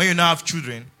 when you now have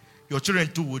children, your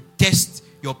children too will test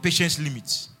your patience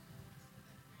limits.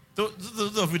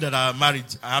 Those of you that are married,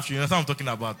 you know what I'm talking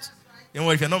about. You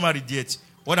know, if you're not married yet,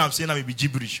 what I'm saying now may be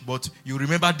gibberish, but you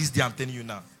remember this day I'm telling you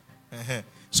now.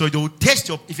 So they will test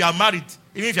if you are married,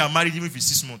 even if it's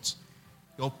 6 months,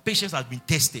 your patience has been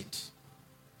tested.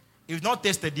 If not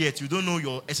tested yet, you don't know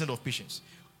your essence of patience.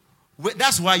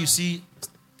 That's why you see,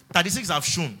 statistics have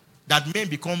shown that men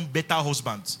become better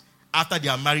husbands after they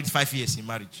are married 5 years in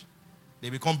marriage. They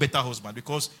become better husbands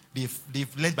because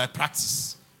they've learned by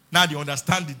practice. Now they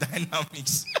understand the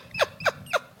dynamics.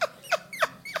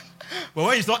 But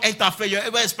when you start enter failure,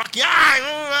 everybody's packing.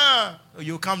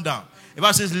 You calm down. The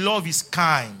Bible says love is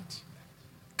kindness.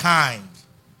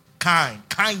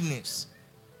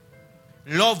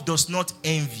 Love does not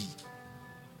envy.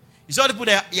 You saw the people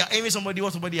that are envying somebody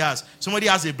what somebody has. Somebody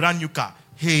has a brand new car.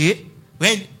 Hey,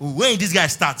 when this guy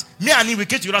starts, me and him, we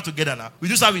came together now. We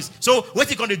do service. So what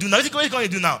he going to do now? What he going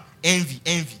to do now? Envy.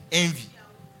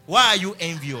 Why are you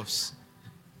envious?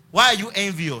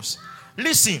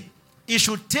 Listen, it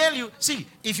should tell you, see,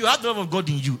 if you have the love of God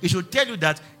in you, it should tell you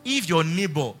that if your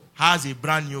neighbor has a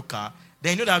brand new car,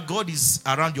 then you know that God is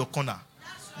around your corner.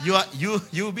 You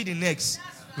will be the next.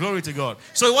 Glory to God.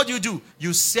 So what do?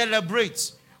 You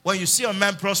celebrate. When you see a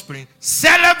man prospering,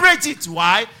 celebrate it.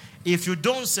 Why? If you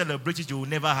don't celebrate it, you will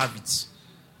never have it.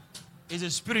 It's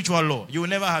a spiritual law. You will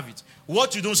never have it.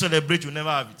 What you don't celebrate, you will never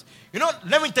have it. You know,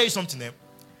 let me tell you something.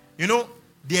 You know,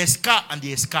 the escar and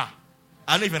the escar.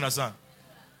 I don't know if you understand.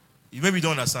 You maybe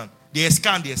don't understand. The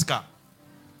escar and the escar.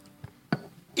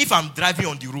 If I'm driving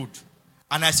on the road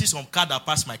and I see some car that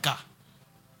pass my car,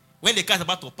 when the car is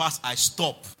about to pass, I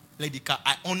stop. Like the car,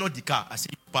 I honor the car. I say,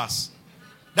 pass.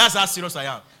 That's how serious I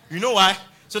am. You know why?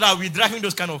 So that we're driving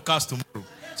those kind of cars tomorrow.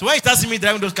 So when you start seeing me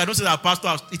driving those cars, don't say that pastor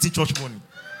has eaten church money.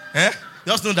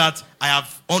 Just know that I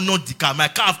have honored the car. My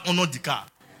car have honored the car.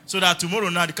 So that tomorrow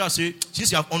now the car say,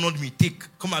 since you have honored me,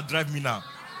 come and drive me now.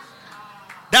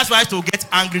 That's why I used to get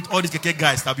angry at all these keke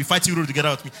guys that be fighting road together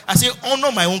with me. I say,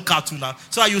 honor my own car too now.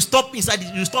 So that you stop inside,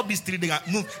 you stop this 3 days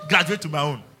and move, graduate to my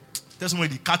own. Tell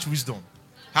somebody, catch wisdom.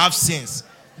 Have sense.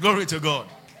 Glory to God.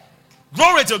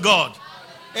 Glory to God.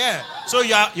 Yeah. So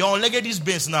you're on Legady's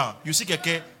base now. You see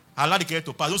keke, allow the keke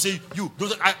to pass. Don't say you.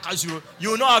 Don't say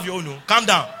you will not have your own. No. Calm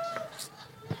down.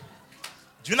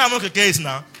 Do you know how much keke is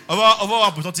now? Over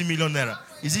 1.20 million naira.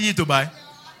 Is it you to buy?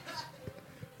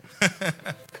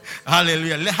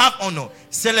 Hallelujah. Have honor.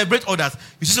 Celebrate others.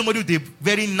 You see somebody with a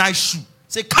very nice shoe.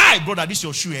 Say, Kai, brother, this is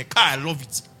your shoe. Kai, I love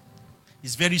it.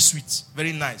 It's very sweet.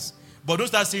 Very nice. But don't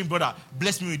start saying, brother,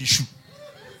 bless me with the shoe.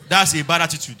 That's a bad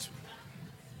attitude.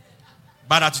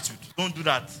 Bad attitude. Don't do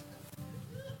that.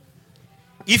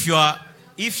 If you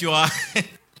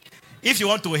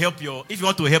want to help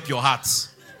your heart,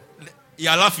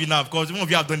 you're laughing now because some of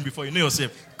you have done it before. You know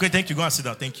yourself. Okay, thank you. Go and sit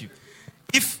down. Thank you.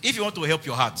 If you want to help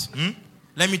your heart,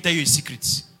 let me tell you a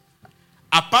secret.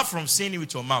 Apart from saying it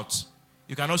with your mouth,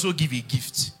 you can also give a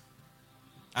gift.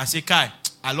 And say, Kai,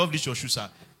 I love this your shoe, sir.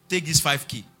 Take this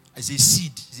 5K. It's a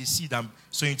seed. It's a seed I'm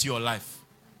sowing into your life.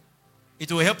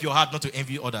 It will help your heart not to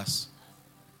envy others.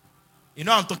 You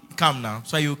know I'm talking calm now,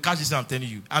 so you catch this I'm telling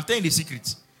you. I'm telling you the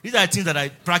secret. These are things that I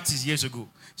practiced years ago.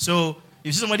 So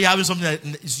you see somebody having something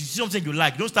you see something you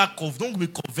like, don't be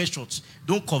covetous.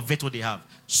 Don't covet what they have.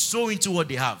 Sow into what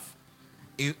they have.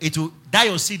 It will that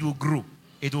your seed will grow.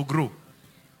 It will grow.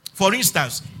 For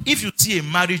instance, if you see a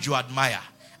marriage you admire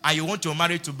and you want your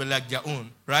marriage to be like their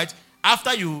own, right?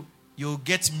 After you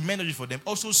get marriage for them,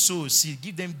 also sow a seed,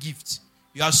 give them gifts.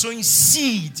 You are sowing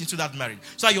seeds into that marriage.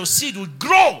 So that your seed will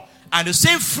grow. And the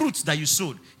same fruit that you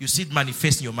sowed, your seed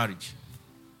manifests in your marriage.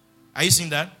 Are you seeing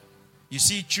that? You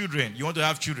see children, you want to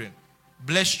have children.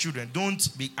 Bless children.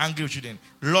 Don't be angry with children.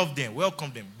 Love them.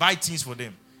 Welcome them. Buy things for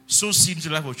them. Sow seed into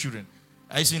the life of children.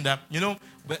 Are you seeing that? You know,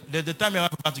 the time I was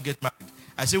about to get married,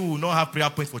 I said we will not have prayer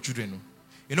points for children.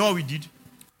 You know what we did?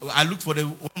 I looked for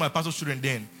one of my pastor's children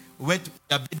then. We went to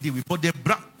their birthday. We bought them.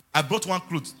 I brought one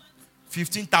clothes.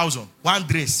 15,000. One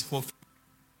dress. For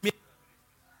me.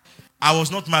 I was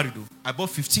not married though. I bought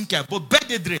 15K. I bought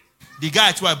birthday dress. The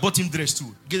guy too, I bought him dress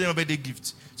too. Gave them a birthday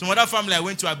gift. Some other family I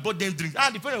went to, I bought them drinks.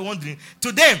 The parents were wondering.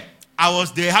 To them,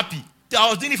 they're happy. I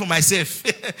was doing it for myself.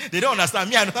 They don't understand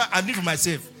me. I'm doing it for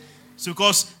myself. So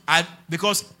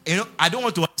because you know, I don't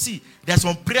want to see. There's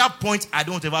some prayer points I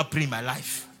don't ever pray in my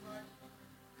life.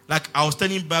 Like I was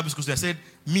telling Bible school, I said,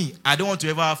 me, I don't want to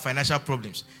ever have financial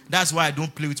problems. That's why I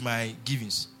don't play with my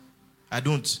givings. I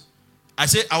don't. I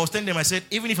was telling them, I said,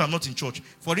 even if I'm not in church,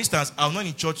 for instance, I was not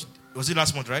in church, was it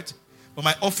last month, right? But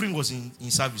my offering was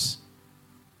in service.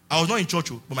 I was not in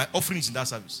church, but my offering is in that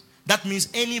service. That means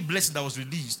any blessing that was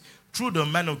released through the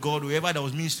man of God, whoever that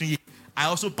was ministering here, I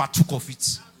also partook of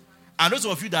it. And those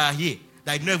of you that are here,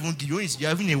 that I don't even give you, you're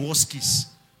having a worse case.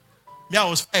 Me, I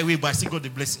was far away, but I still got the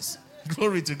blessings.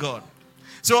 Glory to God.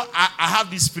 So I have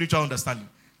this spiritual understanding.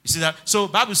 You see that? So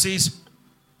Bible says,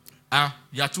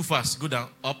 you are too fast. Go down,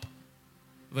 up.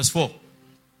 Verse 4.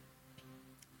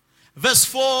 Verse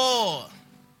 4.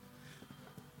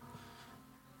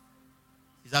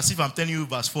 It's as if I'm telling you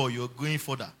verse 4. You're going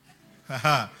further.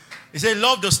 He said,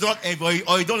 love does not,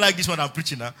 or you don't like this one I'm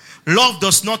preaching now. Love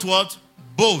does not what?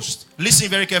 Boast. Listen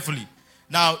very carefully.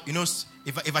 Now, you know,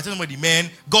 if I tell somebody, man,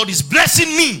 God is blessing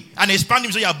me and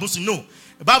expanding, so you are boasting. No.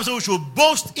 The Bible says we should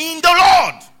boast in the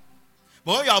Lord.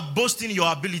 But when you are boasting in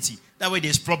your ability, that way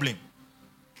there's problem.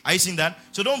 Are you seeing that?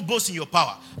 So don't boast in your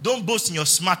power. Don't boast in your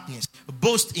smartness.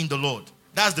 Boast in the Lord.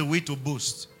 That's the way to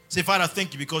boast. Say, Father,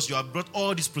 thank you because you have brought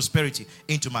all this prosperity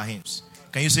into my hands.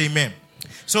 Can you say amen?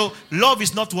 So love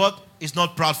is not what? It's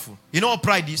not proudful. You know what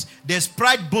pride is? There's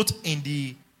pride both in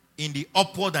the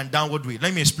upward and downward way.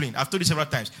 Let me explain. I've told you several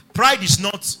times. Pride is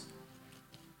not,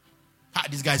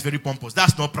 this guy is very pompous.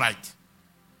 That's not pride.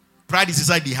 Pride is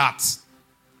inside the heart.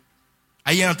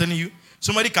 Are you hearing what I'm telling you?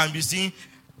 Somebody can be seeing,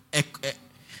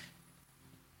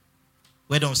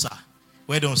 well done, sir.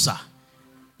 Well done, sir.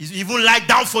 He's even lie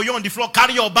down for you on the floor,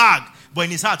 carry your bag. But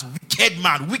in his heart, wicked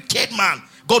man.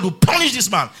 God will punish this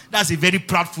man. That's a very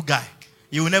proudful guy.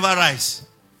 He will never rise.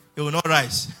 He will not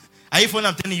rise. Are you following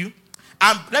what I'm telling you?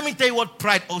 Let me tell you what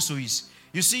pride also is.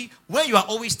 You see, when you are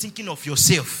always thinking of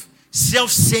yourself,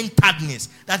 self-centeredness,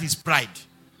 that is pride.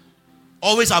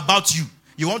 Always about you.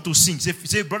 You want to sing.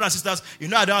 Say, brothers and sisters, you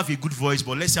know I don't have a good voice,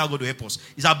 but let's say I'll go to help us.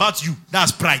 It's about you.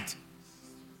 That's pride.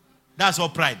 That's all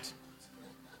pride.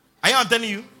 Are you know what I'm telling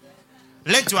you?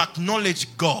 Learn to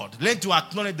acknowledge God. Learn to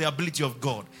acknowledge the ability of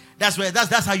God.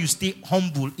 That's how you stay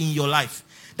humble in your life.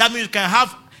 That means you can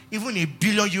have even $1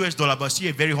 billion, but still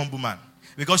a very humble man.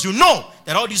 Because you know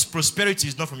that all this prosperity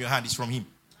is not from your hand, it's from him.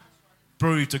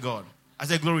 Glory to God. I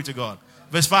said glory to God.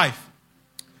 Verse 5.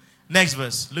 Next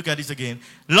verse. Look at this again.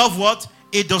 Love what?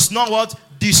 It does not what?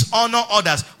 Dishonor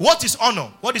others. What is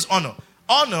honor? What is honor?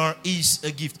 Honor is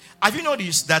a gift. Have you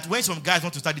noticed that when some guys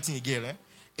want to start dating a girl,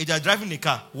 if they are driving a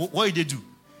car, what do they do?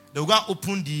 They will go and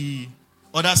open the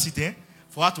other seat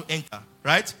for her to enter,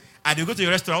 right? And they go to the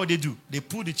restaurant, what do? They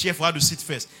put the chair for her to sit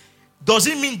first. Does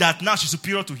it mean that now she's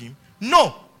superior to him?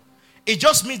 No. It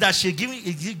just means that she's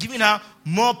giving her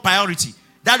more priority.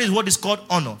 That is what is called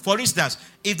honor. For instance,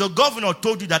 if the governor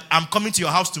told you that I'm coming to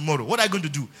your house tomorrow, what are you going to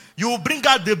do? You will bring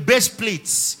out the best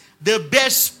plates, the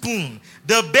best spoon,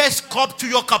 the best cup to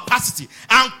your capacity,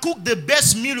 and cook the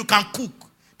best meal you can cook.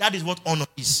 That is what honor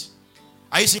is.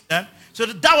 Are you seeing that? So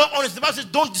that word honor, the Bible says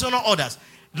don't dishonor others.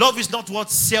 Love is not what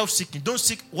self-seeking. Don't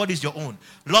seek what is your own.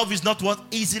 Love is not what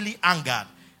easily angered.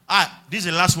 This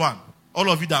is the last one. All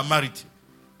of you that are married,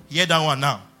 hear that one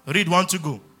now. Read 1 to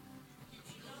go.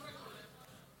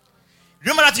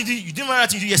 Remember that you didn't remember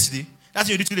that you did yesterday? That's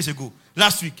what you did 2 days ago.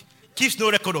 Last week. Keeps no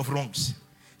record of wrongs.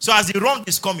 So as the wrong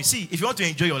is coming, see, if you want to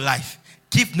enjoy your life,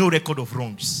 keep no record of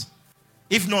wrongs.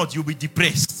 If not, you'll be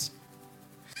depressed.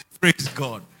 Praise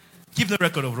God. Keep no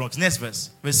record of wrongs. Next verse.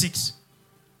 Verse 6.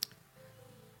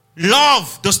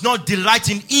 Love does not delight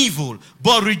in evil,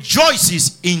 but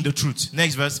rejoices in the truth.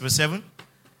 Next verse. Verse 7.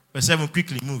 Verse 7,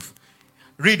 quickly move.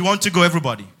 Read 1 to go,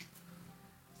 everybody.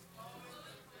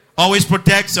 Always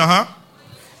protects,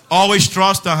 Always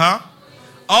trusts,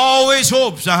 Always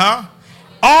hopes,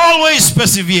 Always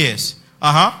perseveres,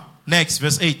 Next,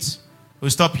 verse 8. We'll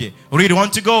stop here. Read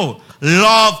 1 to go.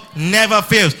 Love never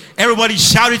fails. Everybody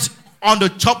shout it on the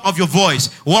top of your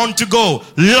voice. 1 to go.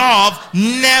 Love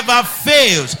never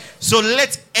fails. So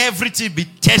let everything be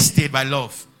tested by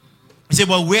love. He said,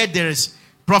 but where there is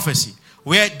prophecy,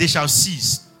 where they shall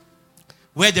cease,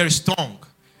 where there is tongue,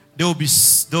 they will be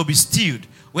stilled.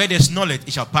 Where there is knowledge,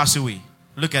 it shall pass away.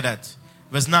 Look at that.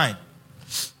 Verse 9.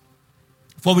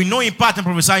 For we know in part and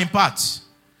prophesy in part.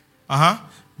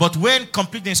 But when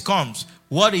completeness comes,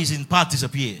 what is in part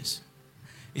disappears.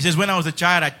 He says, when I was a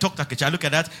child, I talked like a child. Look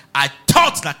at that. I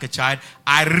thought like a child.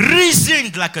 I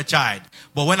reasoned like a child.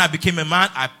 But when I became a man,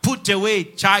 I put away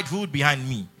childhood behind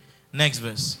me. Next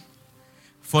verse.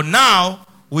 For now,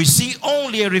 we see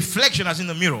only a reflection as in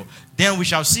the mirror. Then we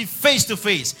shall see face to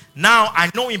face. Now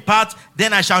I know in part,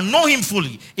 then I shall know him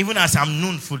fully, even as I'm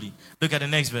known fully. Look at the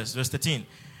next verse, verse 13.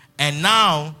 And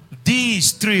now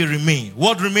these three remain.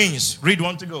 What remains? Read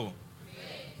one to go.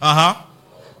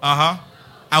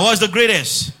 And what's the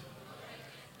greatest?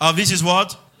 This is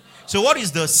what? So what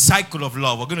is the cycle of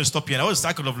love? We're going to stop here. What is the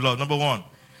cycle of love? Number one,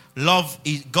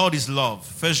 God is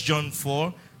love. 1 John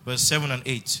 4, verse 7 and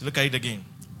 8. Look at it again.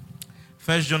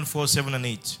 1 John 4, 7 and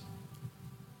 8.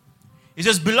 It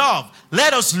says, beloved,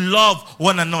 let us love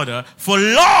one another, for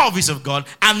love is of God,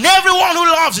 and everyone who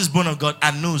loves is born of God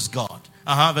and knows God.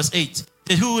 Verse 8. It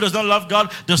says, who does not love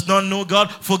God does not know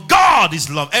God, for God is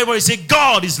love. Everybody say,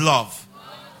 God is love.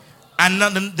 And now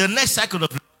the next cycle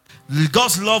of love,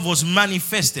 God's love was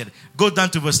manifested. Go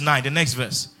down to verse 9, the next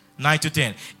verse, 9 to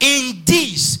 10. In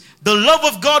this, the love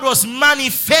of God was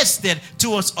manifested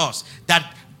towards us,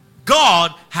 that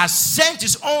God has sent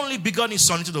his only begotten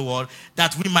Son into the world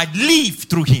that we might live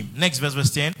through him. Next verse,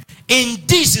 verse 10. In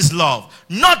this is love,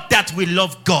 not that we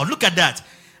love God. Look at that.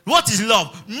 What is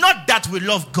love? Not that we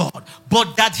love God,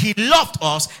 but that he loved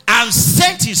us and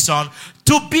sent his Son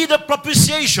to be the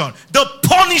propitiation, the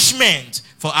punishment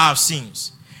for our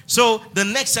sins. So the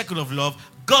next cycle of love,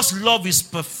 God's love is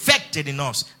perfected in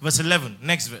us. Verse 11,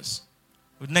 next verse.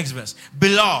 Next verse.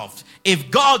 Beloved,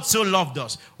 if God so loved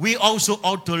us, we also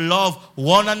ought to love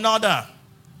one another.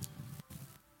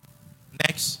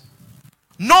 Next.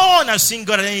 No one has seen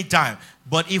God at any time.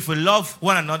 But if we love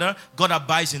one another, God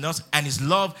abides in us, and his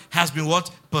love has been what?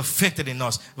 Perfected in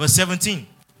us. Verse 17.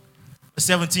 Verse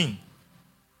 17.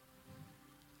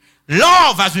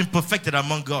 Love has been perfected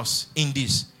among us in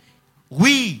this.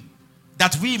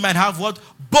 That we might have what?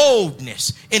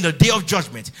 Boldness in the day of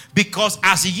judgment. Because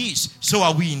as he is, so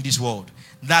are we in this world.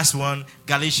 Last one,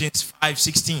 Galatians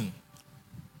 5:16.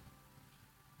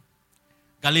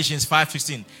 Galatians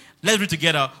 5:16. Let's read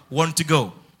together. One to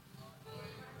go.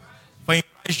 For in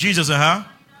Christ Jesus,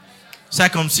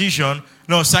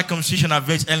 circumcision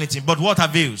avails anything. But what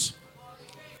avails?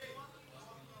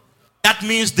 That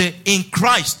means in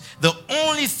Christ, the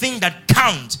only thing that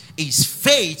counts is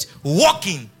faith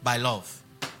walking by love.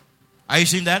 Are you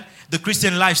seeing that? The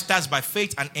Christian life starts by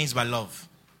faith and ends by love.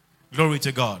 Glory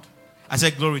to God. I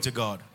said glory to God.